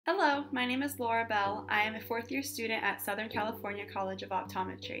Hello, my name is Laura Bell. I am a fourth-year student at Southern California College of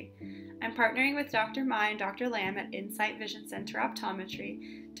Optometry. I'm partnering with Dr. Mai and Dr. Lamb at Insight Vision Center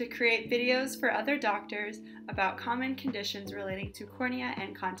Optometry to create videos for other doctors about common conditions relating to cornea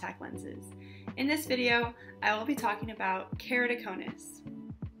and contact lenses. In this video, I will be talking about keratoconus.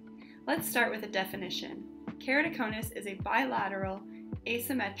 Let's start with a definition. Keratoconus is a bilateral,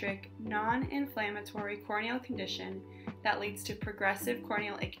 asymmetric, non-inflammatory corneal condition that leads to progressive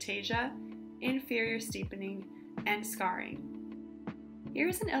corneal ectasia, inferior steepening, and scarring.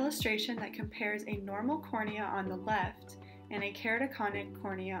 Here's an illustration that compares a normal cornea on the left and a keratoconic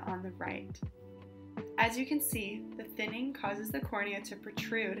cornea on the right. As you can see, the thinning causes the cornea to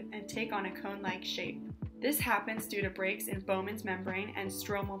protrude and take on a cone-like shape. This happens due to breaks in Bowman's membrane and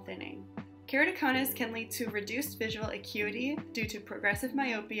stromal thinning. Keratoconus can lead to reduced visual acuity due to progressive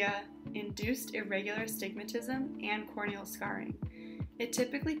myopia, induced irregular astigmatism, and corneal scarring. It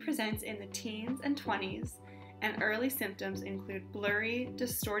typically presents in the teens and 20s, and early symptoms include blurry,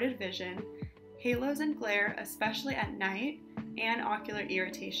 distorted vision, halos and glare, especially at night, and ocular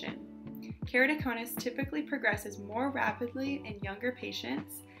irritation. Keratoconus typically progresses more rapidly in younger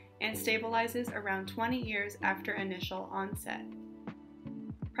patients and stabilizes around 20 years after initial onset.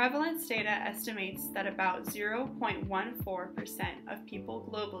 Prevalence data estimates that about 0.14% of people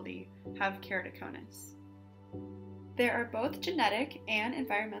globally have keratoconus. There are both genetic and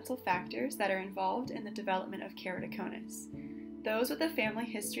environmental factors that are involved in the development of keratoconus. Those with a family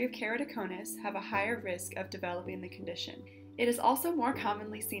history of keratoconus have a higher risk of developing the condition. It is also more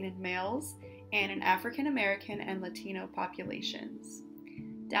commonly seen in males and in African American and Latino populations.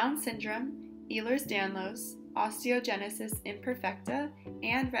 Down syndrome, Ehlers-Danlos, osteogenesis imperfecta,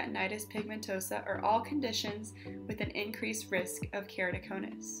 and retinitis pigmentosa are all conditions with an increased risk of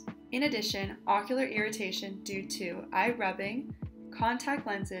keratoconus. In addition, ocular irritation due to eye rubbing, contact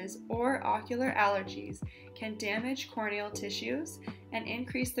lenses, or ocular allergies can damage corneal tissues and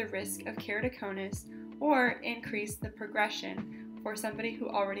increase the risk of keratoconus or increase the progression for somebody who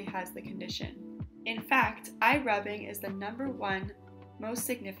already has the condition. In fact, eye rubbing is the #1 most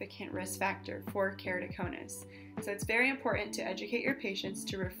significant risk factor for keratoconus, so it's very important to educate your patients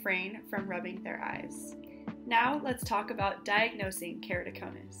to refrain from rubbing their eyes. Now let's talk about diagnosing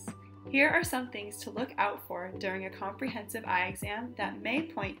keratoconus. Here are some things to look out for during a comprehensive eye exam that may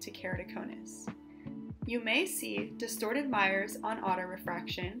point to keratoconus. You may see distorted mires on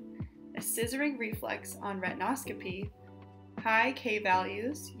autorefraction, a scissoring reflex on retinoscopy, high K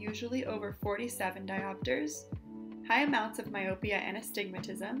values, usually over 47 diopters, high amounts of myopia and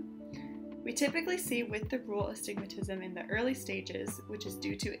astigmatism. We typically see with the rule astigmatism in the early stages, which is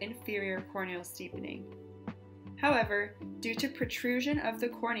due to inferior corneal steepening. However, due to protrusion of the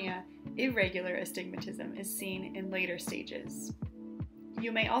cornea, irregular astigmatism is seen in later stages.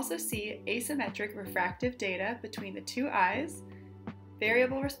 You may also see asymmetric refractive data between the two eyes,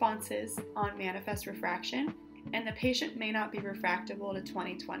 variable responses on manifest refraction, and the patient may not be refractable to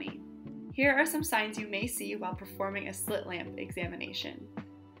 20/20. Here are some signs you may see while performing a slit lamp examination.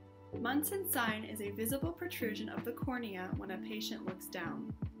 Munson sign is a visible protrusion of the cornea when a patient looks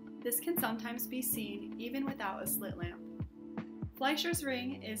down. This can sometimes be seen even without a slit lamp. Fleischer's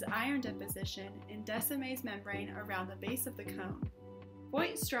ring is iron deposition in Descemet's membrane around the base of the cone.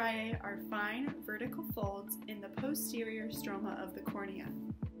 Voigt striae are fine vertical folds in the posterior stroma of the cornea.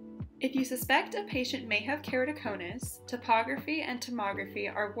 If you suspect a patient may have keratoconus, topography and tomography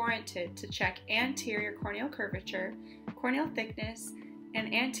are warranted to check anterior corneal curvature, corneal thickness,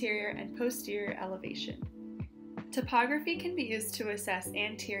 and anterior and posterior elevation. Topography can be used to assess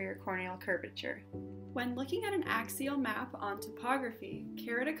anterior corneal curvature. When looking at an axial map on topography,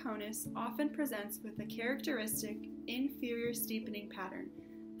 keratoconus often presents with a characteristic inferior steepening pattern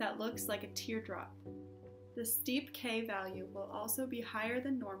that looks like a teardrop. The steep K value will also be higher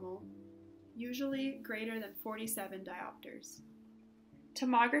than normal, usually greater than 47 diopters.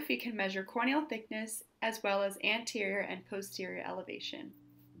 Tomography can measure corneal thickness as well as anterior and posterior elevation.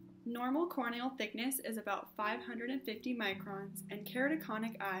 Normal corneal thickness is about 550 microns, and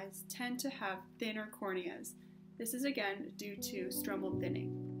keratoconic eyes tend to have thinner corneas. This is again due to stromal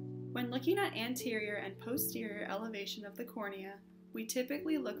thinning. When looking at anterior and posterior elevation of the cornea, we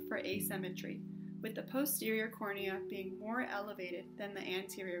typically look for asymmetry, with the posterior cornea being more elevated than the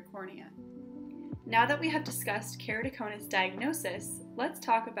anterior cornea. Now that we have discussed keratoconus diagnosis, let's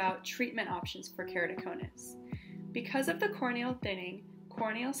talk about treatment options for keratoconus. Because of the corneal thinning,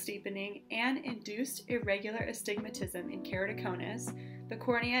 corneal steepening, and induced irregular astigmatism in keratoconus, the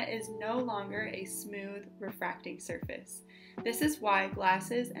cornea is no longer a smooth, refracting surface. This is why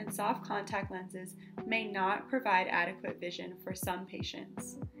glasses and soft contact lenses may not provide adequate vision for some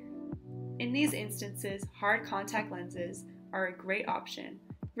patients. In these instances, hard contact lenses are a great option.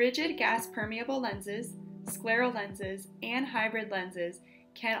 Rigid gas permeable lenses, scleral lenses, and hybrid lenses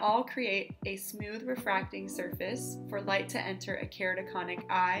can all create a smooth refracting surface for light to enter a keratoconic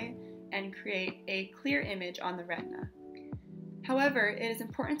eye and create a clear image on the retina. However, it is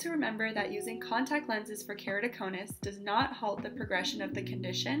important to remember that using contact lenses for keratoconus does not halt the progression of the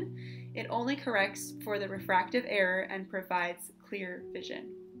condition. It only corrects for the refractive error and provides clear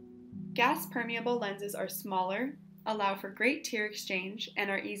vision. Gas permeable lenses are smaller, allow for great tear exchange, and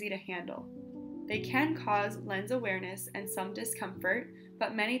are easy to handle. They can cause lens awareness and some discomfort,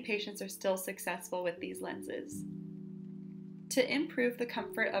 but many patients are still successful with these lenses. To improve the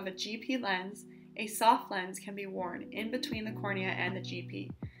comfort of a GP lens, a soft lens can be worn in between the cornea and the GP.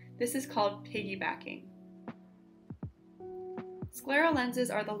 This is called piggybacking. Scleral lenses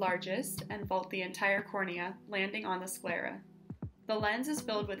are the largest and vault the entire cornea, landing on the sclera. The lens is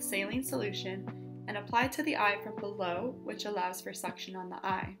filled with saline solution and applied to the eye from below, which allows for suction on the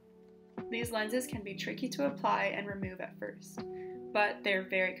eye. These lenses can be tricky to apply and remove at first, but they're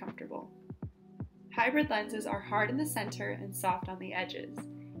very comfortable. Hybrid lenses are hard in the center and soft on the edges.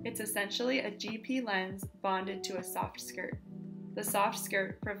 It's essentially a GP lens bonded to a soft skirt. The soft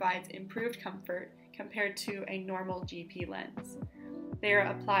skirt provides improved comfort compared to a normal GP lens. They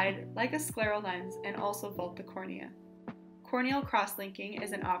are applied like a scleral lens and also vault the cornea. Corneal cross-linking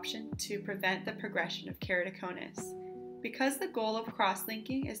is an option to prevent the progression of keratoconus. Because the goal of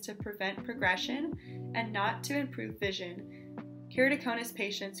cross-linking is to prevent progression and not to improve vision, keratoconus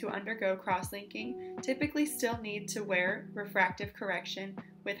patients who undergo cross-linking typically still need to wear refractive correction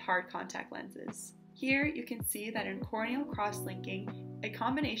with hard contact lenses. Here you can see that in corneal cross-linking, a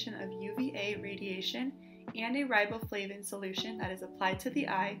combination of UVA radiation and a riboflavin solution that is applied to the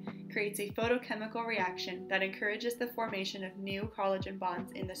eye creates a photochemical reaction that encourages the formation of new collagen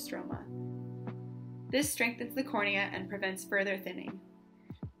bonds in the stroma. This strengthens the cornea and prevents further thinning.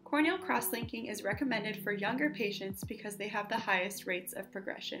 Corneal cross-linking is recommended for younger patients because they have the highest rates of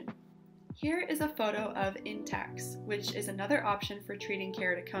progression. Here is a photo of Intacs, which is another option for treating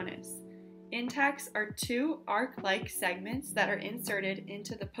keratoconus. Intacs are two arc-like segments that are inserted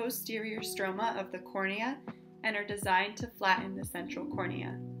into the posterior stroma of the cornea and are designed to flatten the central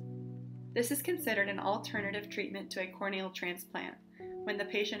cornea. This is considered an alternative treatment to a corneal transplant when the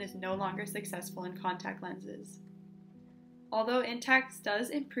patient is no longer successful in contact lenses. Although Intacs does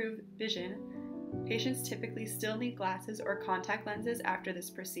improve vision, patients typically still need glasses or contact lenses after this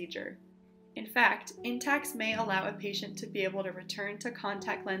procedure. In fact, Intacs may allow a patient to be able to return to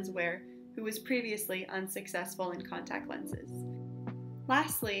contact lens wear who was previously unsuccessful in contact lenses.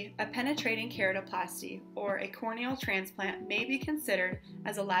 Lastly, a penetrating keratoplasty or a corneal transplant may be considered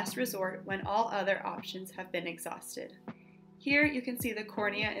as a last resort when all other options have been exhausted. Here you can see the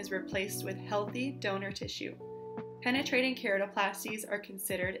cornea is replaced with healthy donor tissue. Penetrating keratoplasties are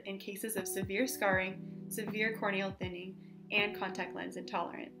considered in cases of severe scarring, severe corneal thinning, and contact lens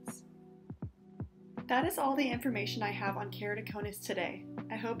intolerance. That is all the information I have on keratoconus today.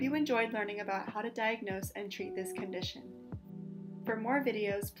 I hope you enjoyed learning about how to diagnose and treat this condition. For more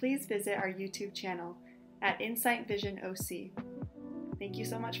videos, please visit our YouTube channel at Insight Vision OC. Thank you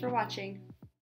so much for watching.